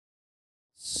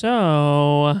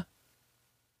So,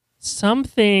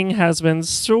 something has been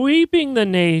sweeping the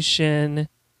nation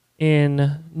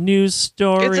in news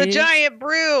stories. It's a giant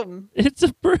broom. It's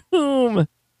a broom.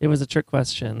 It was a trick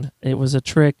question. It was a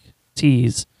trick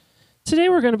tease. Today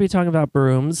we're going to be talking about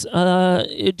brooms. Do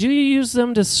you use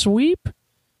them to sweep?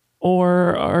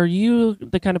 Or are you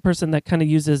the kind of person that kind of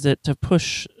uses it to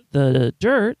push the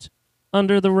dirt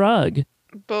under the rug?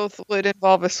 Both would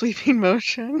involve a sweeping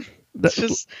motion. It's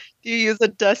just, do you use a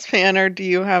dustpan or do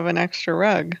you have an extra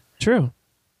rug? True.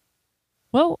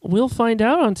 Well, we'll find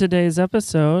out on today's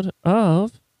episode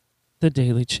of the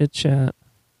Daily Chit Chat.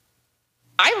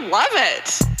 I love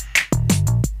it.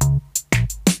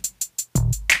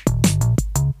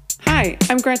 Hi,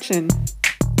 I'm Gretchen.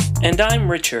 And I'm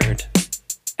Richard.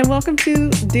 And welcome to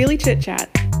Daily Chit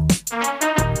Chat.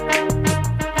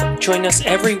 Join us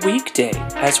every weekday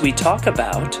as we talk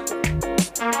about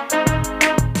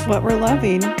What we're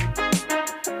loving,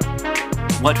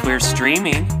 what we're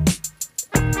streaming,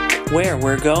 where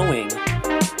we're going,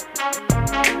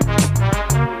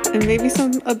 and maybe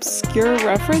some obscure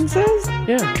references.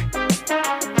 Yeah.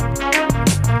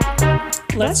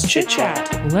 Let's chit chat.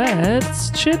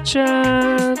 Let's chit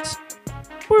chat.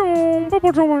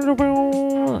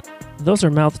 Those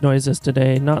are mouth noises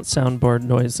today, not soundboard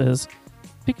noises,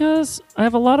 because I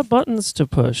have a lot of buttons to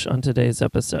push on today's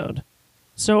episode.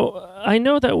 So I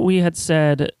know that we had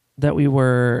said that we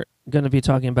were going to be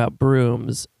talking about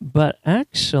brooms, but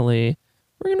actually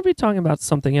we're going to be talking about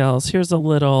something else. Here's a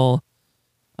little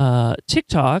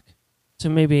TikTok to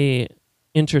maybe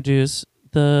introduce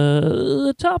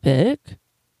the topic.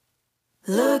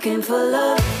 Looking for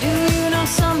love, do you know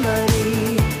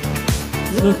somebody?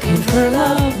 Looking for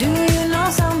love, do you know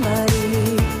somebody?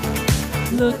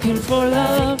 Looking for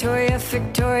love. Victoria,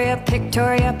 Victoria,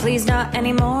 Victoria, please not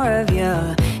any more of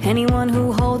ya. Anyone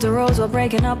who holds a rose while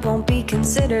breaking up won't be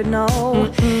considered, no.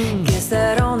 Guess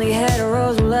that only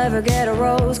heteros will ever get a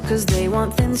rose, cause they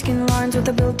want thin-skinned lines with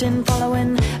a built-in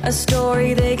following, a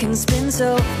story they can spin.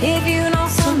 So if you know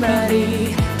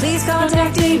somebody, please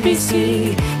contact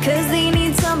ABC, cause they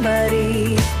need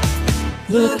somebody.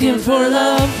 Looking for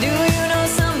love. Do you know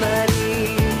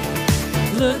somebody?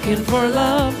 Looking for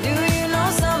love. Do you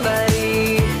know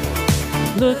somebody?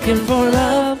 Looking for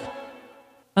love.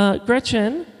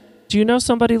 Gretchen, do you know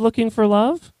somebody looking for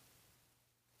love?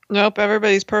 Nope,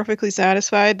 everybody's perfectly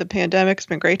satisfied. The pandemic's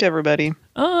been great to everybody.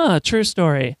 Ah, true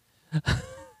story.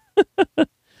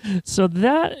 So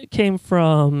that came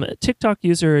from TikTok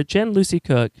user Jen Lucy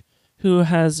Cook, who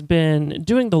has been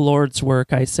doing the Lord's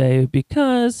work, I say,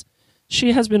 because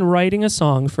she has been writing a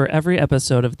song for every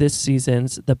episode of this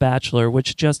season's The Bachelor,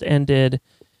 which just ended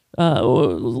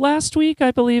last week,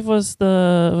 I believe, was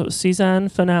the season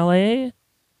finale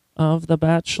of The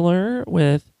Bachelor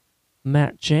with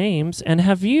Matt James. And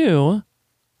have you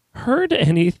heard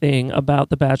anything about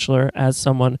The Bachelor as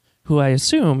someone who I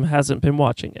assume hasn't been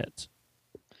watching it?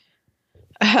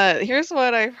 Here's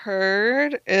what I've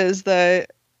heard is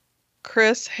that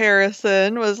Chris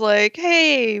Harrison was like,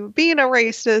 hey, being a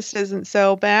racist isn't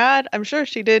so bad. I'm sure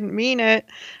she didn't mean it.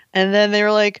 And then they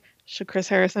were like, should Chris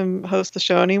Harrison host the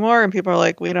show anymore? And people are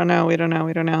like, we don't know.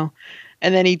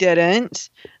 And then he didn't.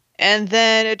 And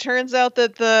then it turns out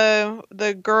that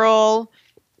the girl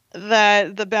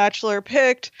that The Bachelor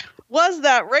picked was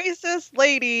that racist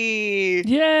lady.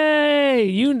 Yay!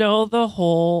 You know the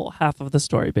whole half of the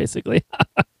story, basically.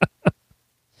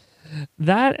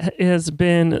 That has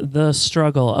been the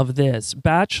struggle of this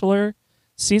Bachelor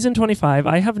season 25.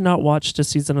 I have not watched a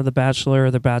season of The Bachelor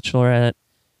or The Bachelorette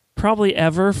probably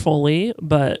ever fully,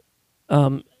 but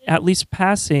at least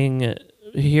passing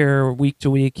here week to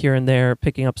week, here and there,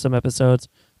 picking up some episodes,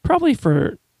 probably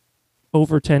for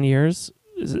over 10 years.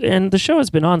 And the show has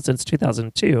been on since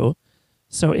 2002.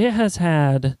 So it has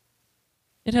had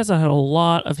a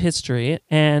lot of history.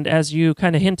 And as you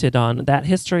kind of hinted on, that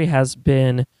history has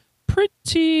been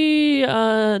pretty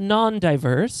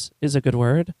non-diverse, is a good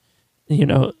word. You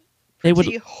know, they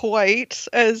would white,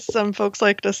 as some folks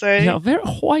like to say. Yeah, very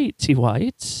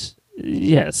white.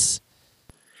 Yes.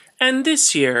 And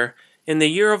this year, in the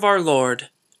year of our Lord,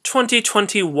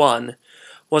 2021,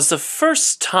 was the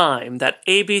first time that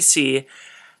ABC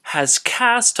has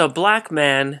cast a black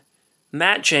man,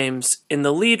 Matt James, in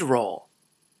the lead role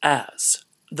as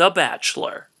The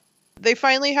Bachelor. They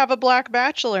finally have a black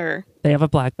bachelor. They have a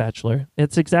black bachelor.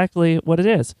 It's exactly what it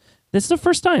is. This is the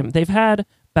first time. They've had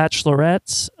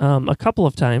bachelorettes a couple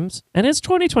of times, and it's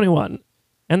 2021.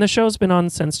 And the show's been on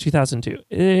since 2002.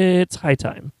 It's high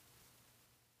time.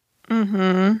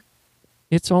 Mm-hmm.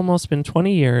 It's almost been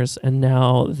 20 years, and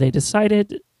now they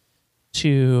decided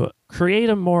to create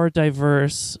a more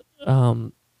diverse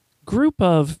group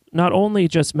of not only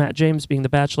just Matt James being the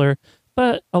Bachelor,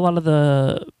 but a lot of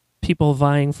the people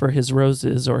vying for his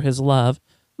roses or his love,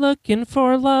 looking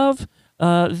for love,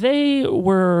 they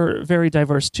were very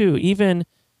diverse too, even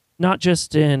not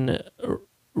just in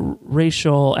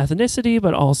racial ethnicity,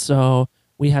 but also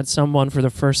we had someone for the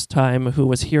first time who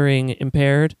was hearing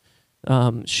impaired.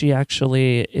 She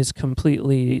actually is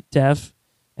completely deaf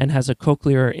and has a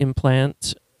cochlear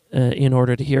implant in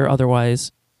order to hear.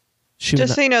 Otherwise, she would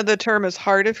Just not- so you know, the term is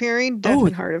hard of hearing, deaf Oh.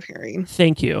 and hard of hearing.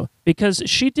 Thank you. Because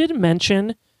she did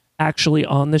mention actually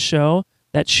on the show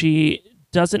that she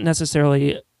doesn't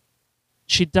necessarily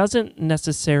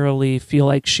feel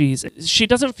like she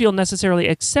doesn't feel necessarily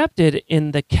accepted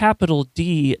in the capital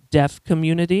D deaf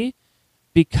community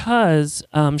because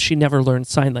she never learned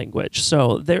sign language.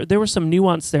 So there was some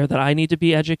nuance there that I need to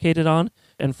be educated on.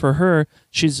 And for her,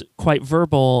 she's quite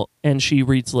verbal and she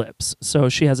reads lips. So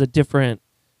she has a different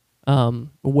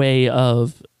way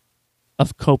of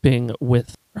coping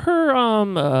with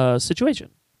her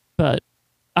situation. But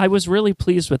I was really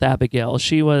pleased with Abigail.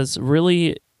 She was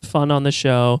really fun on the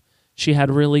show. She had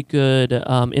really good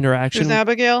interaction. Who's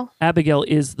Abigail? Abigail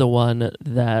is the one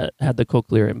that had the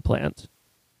cochlear implant.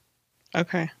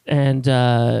 Okay. And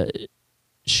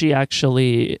she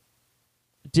actually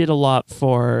did a lot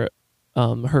for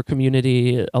her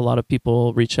community. A lot of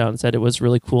people reached out and said it was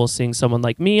really cool seeing someone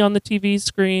like me on the TV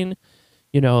screen.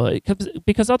 You know,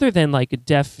 because other than like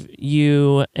Deaf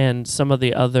U and some of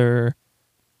the other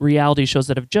reality shows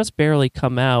that have just barely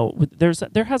come out,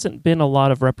 there hasn't been a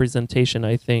lot of representation,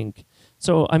 I think.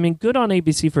 So I mean, good on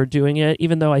ABC for doing it,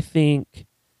 even though I think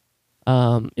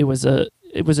it was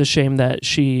a shame that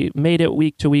she made it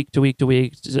week to week to week to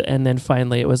week, and then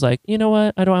finally it was like, you know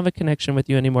what, I don't have a connection with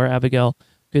you anymore, Abigail.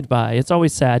 Goodbye. It's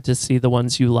always sad to see the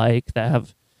ones you like that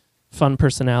have fun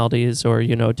personalities or,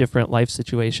 you know, different life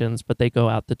situations, but they go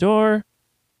out the door.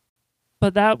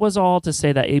 But that was all to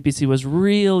say that ABC was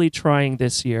really trying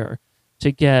this year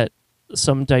to get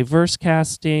some diverse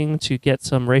casting, to get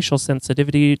some racial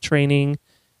sensitivity training.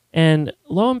 And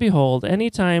lo and behold,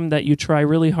 anytime that you try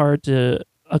really hard to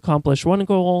accomplish one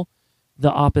goal,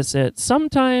 the opposite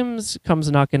sometimes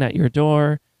comes knocking at your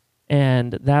door.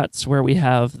 And that's where we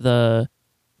have the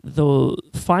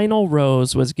final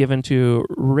rose was given to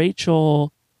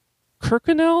Rachel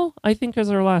Kirkconnell, I think is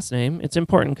her last name. It's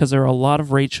important because there are a lot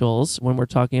of Rachels when we're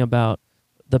talking about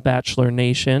the Bachelor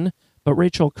Nation. But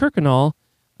Rachel Kirkconnell,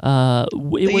 The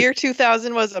year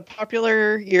 2000 was a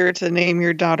popular year to name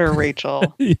your daughter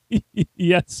Rachel.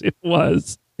 yes, it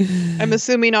was. I'm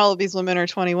assuming all of these women are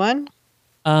 21.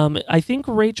 I think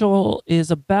Rachel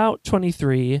is about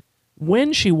 23.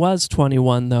 When she was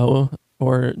 21, though,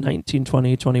 or 19,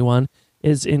 20, 21,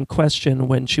 is in question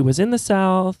when she was in the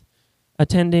South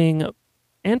attending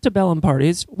antebellum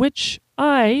parties, which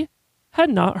I had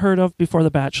not heard of before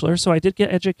The Bachelor, so I did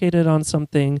get educated on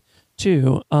something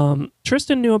too.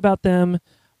 Tristan knew about them.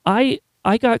 I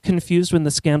got confused when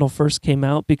the scandal first came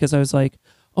out because I was like,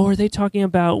 oh, are they talking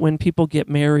about when people get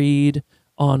married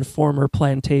on former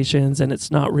plantations and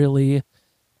it's not really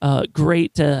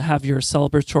great to have your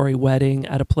celebratory wedding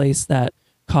at a place that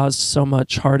caused so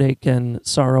much heartache and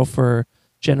sorrow for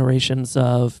generations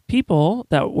of people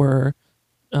that were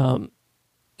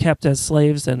kept as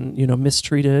slaves and, you know,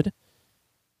 mistreated.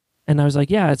 And I was like,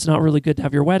 yeah, it's not really good to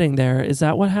have your wedding there. Is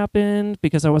that what happened?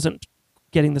 Because I wasn't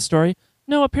getting the story.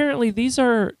 No, apparently these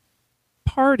are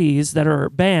parties that are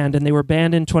banned, and they were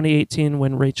banned in 2018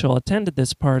 when Rachel attended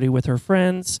this party with her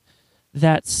friends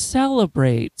that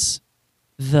celebrates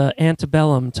the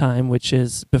antebellum time, which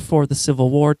is before the Civil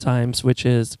War times, which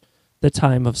is the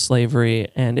time of slavery.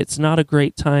 And it's not a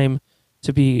great time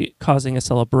to be causing a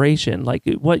celebration. Like,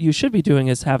 what you should be doing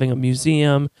is having a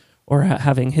museum or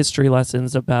having history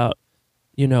lessons about,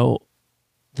 you know,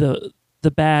 the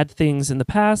bad things in the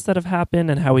past that have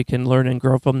happened and how we can learn and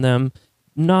grow from them,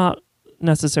 not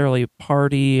necessarily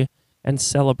party and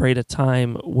celebrate a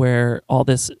time where all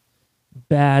this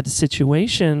bad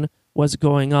situation was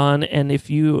going on. And if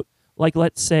you, like,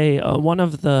 let's say one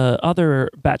of the other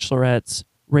bachelorettes,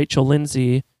 Rachel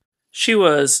Lindsay, she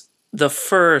was the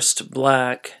first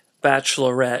Black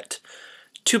bachelorette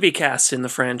to be cast in the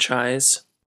franchise.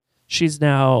 She's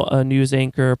now a news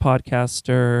anchor,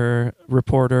 podcaster,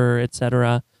 reporter,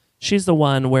 etc. She's the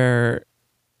one where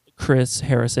Chris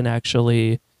Harrison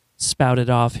actually spouted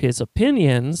off his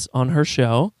opinions on her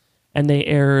show, and they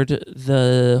aired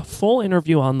the full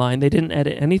interview online. They didn't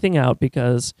edit anything out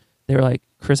because they were like,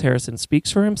 Chris Harrison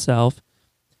speaks for himself.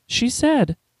 She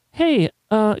said, hey,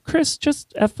 Chris,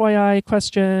 just FYI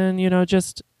question, you know,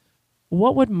 just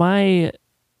what would my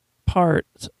part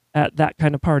at that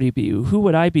kind of party be? Who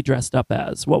would I be dressed up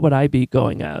as? What would I be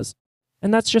going as?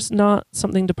 And that's just not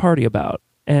something to party about.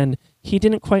 And he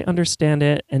didn't quite understand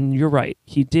it. And you're right.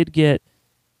 He did get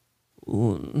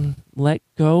let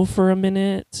go for a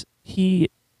minute. He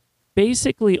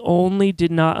basically only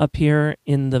did not appear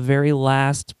in the very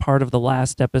last part of the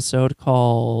last episode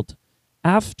called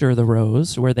After the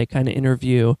Rose, where they kind of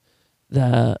interview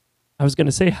I was going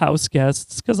to say house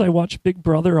guests because I watch Big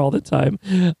Brother all the time,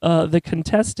 the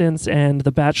contestants and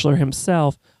the Bachelor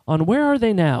himself on where are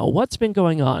they now? What's been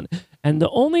going on? And the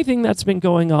only thing that's been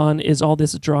going on is all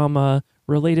this drama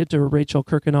related to Rachel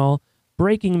Kirkconnell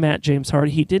breaking Matt James' heart.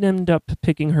 He did end up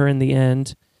picking her in the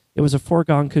end. It was a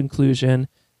foregone conclusion.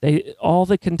 All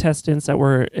the contestants that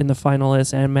were in the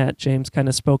finalists and Matt James kind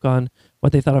of spoke on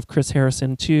what they thought of Chris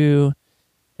Harrison too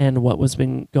and what was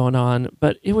been going on.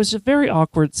 But it was a very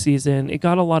awkward season. It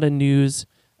got a lot of news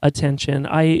attention.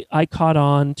 I caught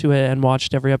on to it and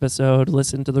watched every episode,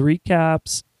 listened to the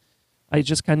recaps. I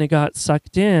just kind of got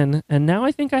sucked in. And now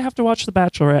I think I have to watch The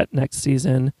Bachelorette next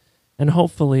season. And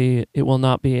hopefully it will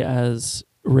not be as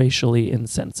racially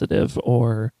insensitive,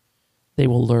 or they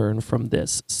will learn from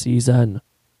this season.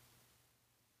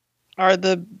 Are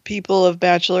the people of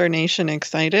Bachelor Nation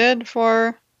excited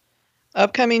for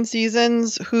upcoming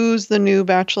seasons? Who's the new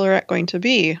Bachelorette going to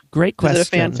be? Great question. Is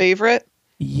it a fan favorite?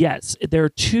 Yes. There are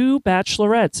 2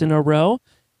 Bachelorettes in a row,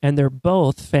 and they're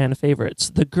both fan favorites.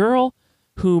 The girl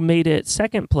who made it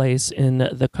second place in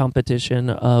the competition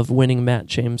of winning Matt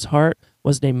James' heart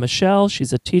was named Michelle.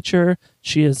 She's a teacher.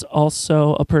 She is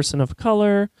also a person of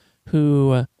color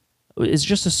who is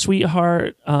just a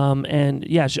sweetheart. And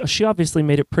yeah, she obviously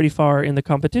made it pretty far in the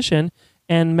competition.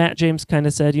 And Matt James kind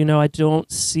of said, I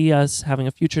don't see us having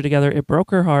a future together. It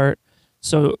broke her heart.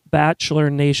 So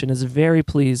Bachelor Nation is very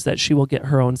pleased that she will get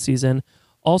her own season.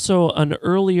 Also, an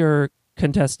earlier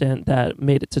contestant that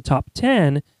made it to top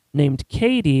 10 named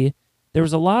Katie. There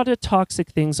was a lot of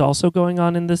toxic things also going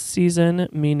on in this season,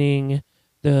 meaning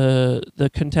the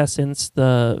contestants,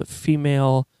 the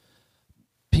female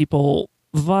people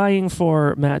vying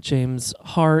for Matt James'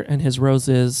 heart and his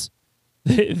roses,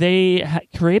 they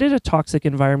created a toxic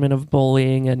environment of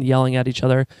bullying and yelling at each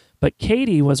other. But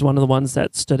Katie was one of the ones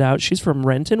that stood out. She's from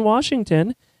Renton,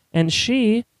 Washington, and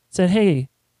she said, hey,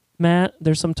 Matt,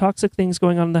 there's some toxic things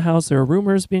going on in the house. There are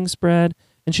rumors being spread,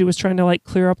 and she was trying to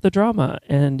clear up the drama,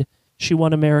 and she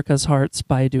won America's hearts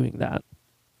by doing that.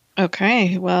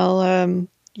 Okay, well,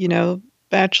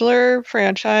 Bachelor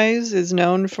franchise is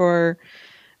known for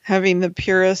having the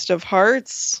purest of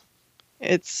hearts.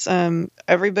 It's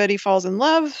everybody falls in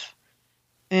love,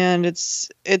 and it's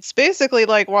basically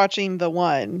like watching The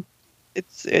One.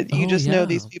 You just know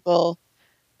these people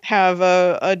have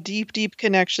a deep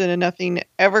connection, and nothing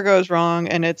ever goes wrong,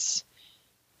 and it's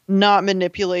not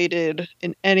manipulated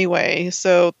in any way.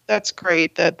 So that's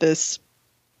great that this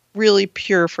really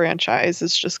pure franchise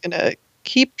is just going to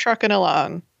keep trucking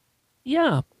along.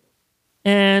 Yeah.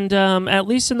 And at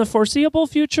least in the foreseeable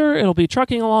future, it'll be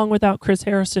trucking along without Chris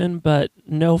Harrison, but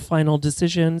no final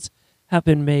decisions have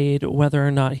been made whether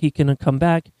or not he can come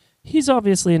back. He's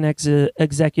obviously an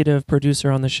executive producer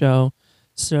on the show.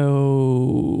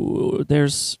 So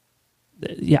things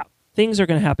are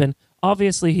going to happen.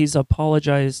 Obviously, he's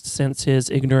apologized since his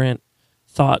ignorant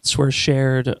thoughts were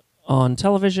shared on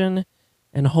television,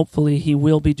 and hopefully he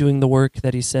will be doing the work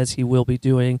that he says he will be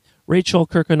doing. Rachel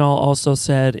Kirkconnell also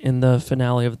said in the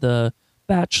finale of The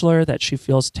Bachelor that she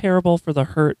feels terrible for the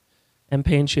hurt and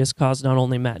pain she has caused not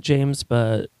only Matt James,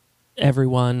 but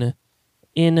everyone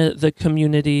in the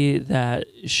community, that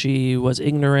she was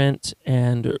ignorant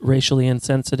and racially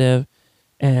insensitive,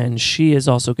 and she is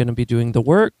also going to be doing the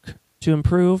work to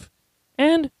improve.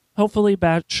 And hopefully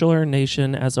Bachelor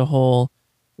Nation as a whole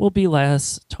will be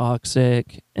less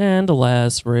toxic and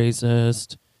less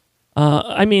racist.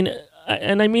 I mean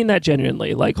that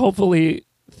genuinely. Hopefully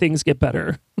things get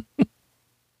better.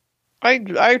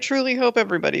 I truly hope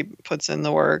everybody puts in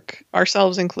the work,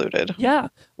 ourselves included. Yeah.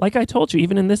 Like I told you,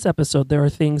 even in this episode, there are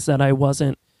things that I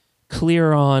wasn't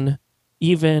clear on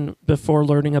even before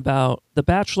learning about the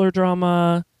Bachelor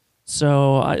drama.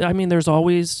 So, I mean, there's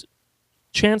always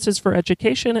chances for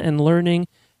education and learning.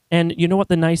 And you know what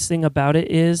the nice thing about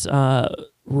it is?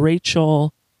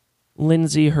 Rachel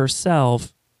Lindsay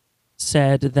herself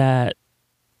said that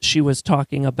she was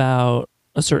talking about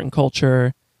a certain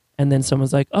culture, and then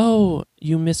someone's like, oh,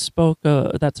 you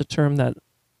misspoke. That's a term that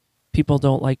people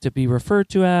don't like to be referred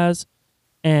to as.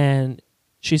 And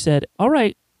she said, all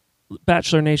right,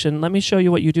 Bachelor Nation, let me show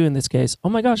you what you do in this case. Oh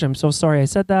my gosh, I'm so sorry I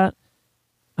said that.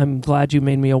 I'm glad you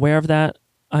made me aware of that.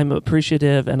 I'm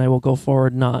appreciative, and I will go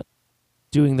forward not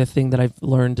doing the thing that I've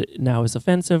learned now is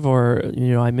offensive or,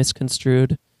 I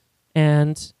misconstrued,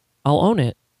 and I'll own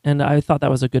it. And I thought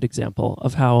that was a good example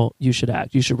of how you should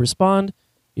act. You should respond.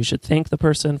 You should thank the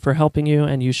person for helping you,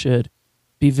 and you should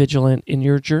be vigilant in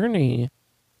your journey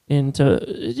into,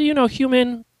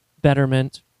 human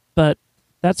betterment. But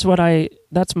that's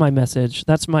my message.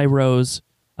 That's my rose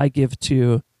I give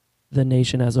to the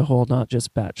nation as a whole, not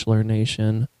just Bachelor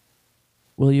Nation.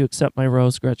 Will you accept my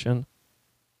rose, Gretchen?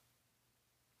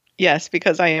 Yes,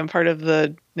 because I am part of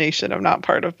the nation. I'm not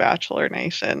part of Bachelor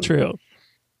Nation. True.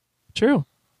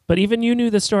 But even you knew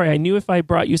the story. I knew if I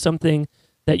brought you something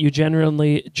that you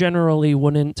generally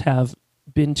wouldn't have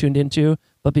been tuned into,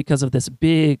 but because of this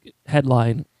big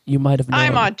headline, you might have known.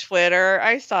 I'm on Twitter.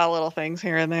 I saw little things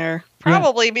here and there.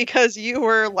 Probably because you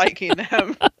were liking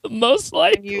them. Most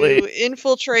likely. And you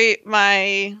infiltrate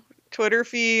my Twitter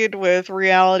feed with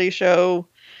reality show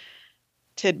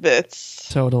tidbits.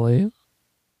 Totally.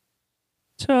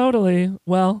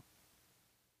 Well,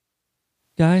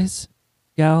 guys,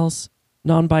 gals,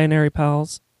 non-binary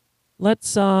pals,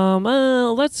 let's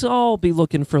all be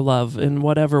looking for love in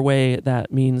whatever way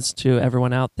that means to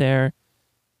everyone out there.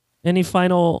 Any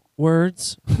final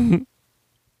words?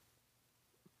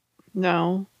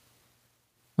 No.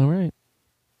 All right.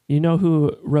 You know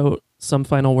who wrote some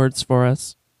final words for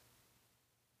us?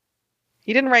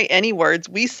 He didn't write any words.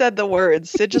 We said the words.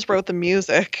 Sid just wrote the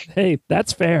music. Hey,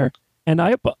 that's fair. And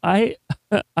I'll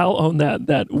own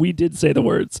that we did say the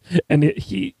words, and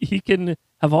he can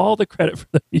have all the credit for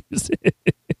the music.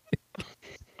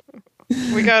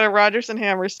 We got a Rodgers and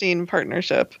Hammerstein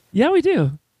partnership. Yeah, we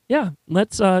do. Yeah,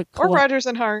 let's or Rodgers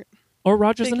and Hart. Or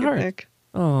Rodgers and Hart. Pick.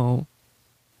 Oh,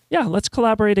 yeah. Let's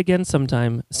collaborate again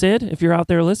sometime. Sid, if you're out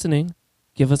there listening,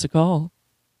 give us a call.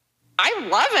 I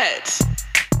love it.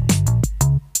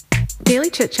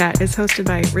 Daily Chit Chat is hosted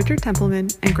by Richard Templeman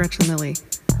and Gretchen Lilly.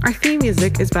 Our theme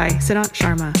music is by Siddhant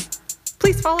Sharma.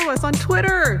 Please follow us on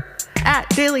Twitter at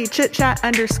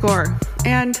 @dailychitchat_,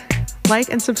 and like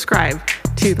and subscribe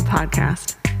to the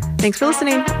podcast. Thanks for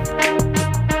listening.